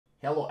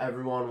Hello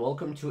everyone,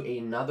 welcome to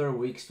another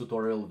Wix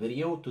tutorial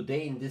video.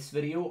 Today in this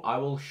video I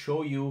will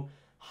show you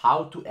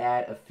how to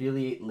add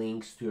affiliate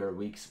links to your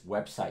Wix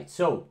website.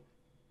 So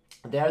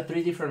there are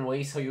three different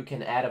ways how you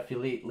can add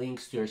affiliate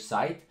links to your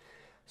site.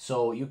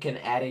 So you can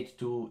add it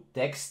to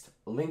text,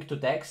 link to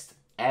text,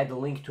 add a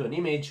link to an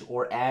image,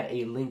 or add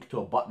a link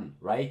to a button,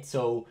 right?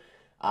 So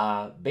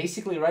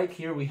basically right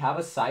here we have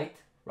a site,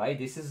 right?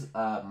 This is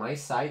my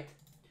site.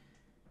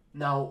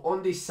 Now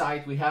on this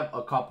site we have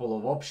a couple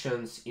of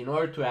options in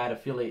order to add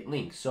affiliate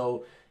links.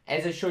 So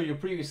as I showed you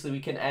previously, we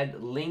can add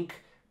link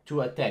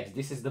to a text.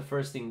 This is the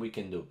first thing we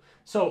can do.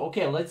 So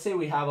okay, let's say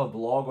we have a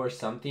blog or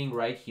something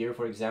right here,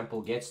 for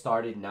example, get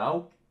started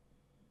now.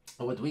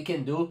 What we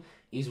can do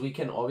is we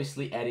can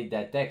obviously edit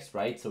that text,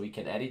 right? So we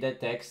can edit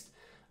that text.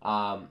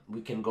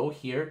 We can go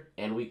here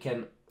and we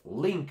can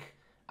link,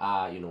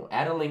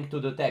 add a link to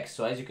the text.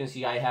 So as you can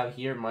see, I have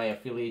here my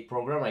affiliate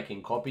program. I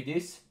can copy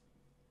this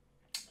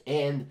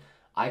and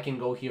I can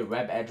go here,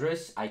 web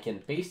address, I can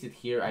paste it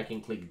here, I can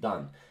click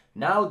done.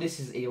 Now this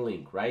is a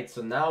link, right?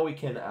 So now we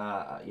can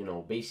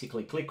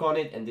basically click on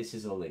it and this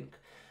is a link.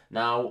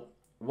 Now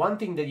one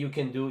thing that you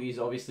can do is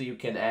obviously you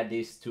can add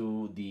this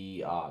to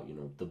the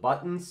the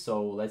buttons.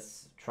 So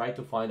let's try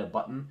to find a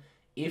button.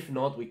 If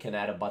not, we can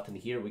add a button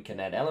here. We can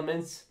add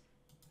elements,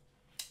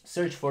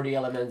 search for the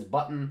elements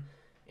button,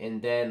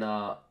 and then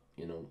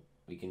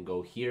we can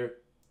go here,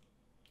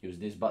 use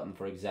this button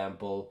for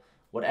example,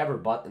 whatever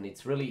button.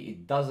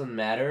 It doesn't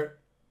matter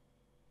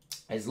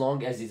as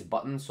long as it's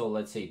button. So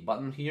let's say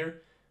button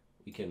here,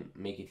 we can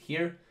make it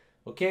here.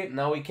 Okay,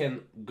 now we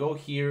can go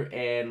here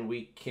and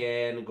we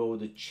can go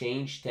to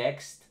change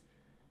text,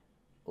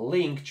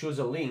 link, choose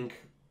a link.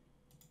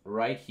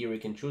 Right here we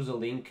can choose a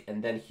link,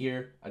 and then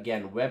here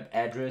again, web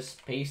address,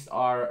 paste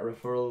our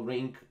referral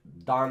link,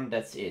 done.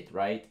 That's it,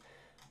 right?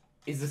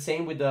 It's the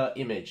same with the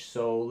image.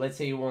 So let's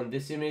say you want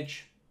this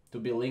image to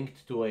be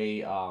linked to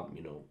a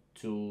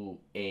to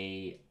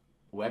a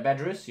web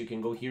address. You can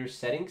go here,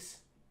 settings,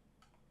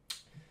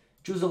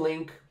 choose a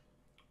link,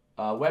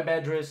 web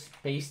address,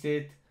 paste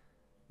it,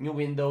 new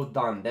window,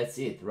 done. That's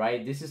it,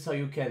 right? This is how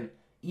you can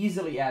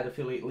easily add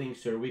affiliate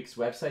links to your Wix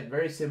website.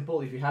 Very simple.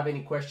 If you have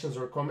any questions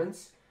or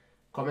comments,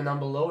 comment down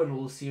below and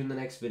we'll see you in the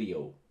next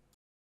video.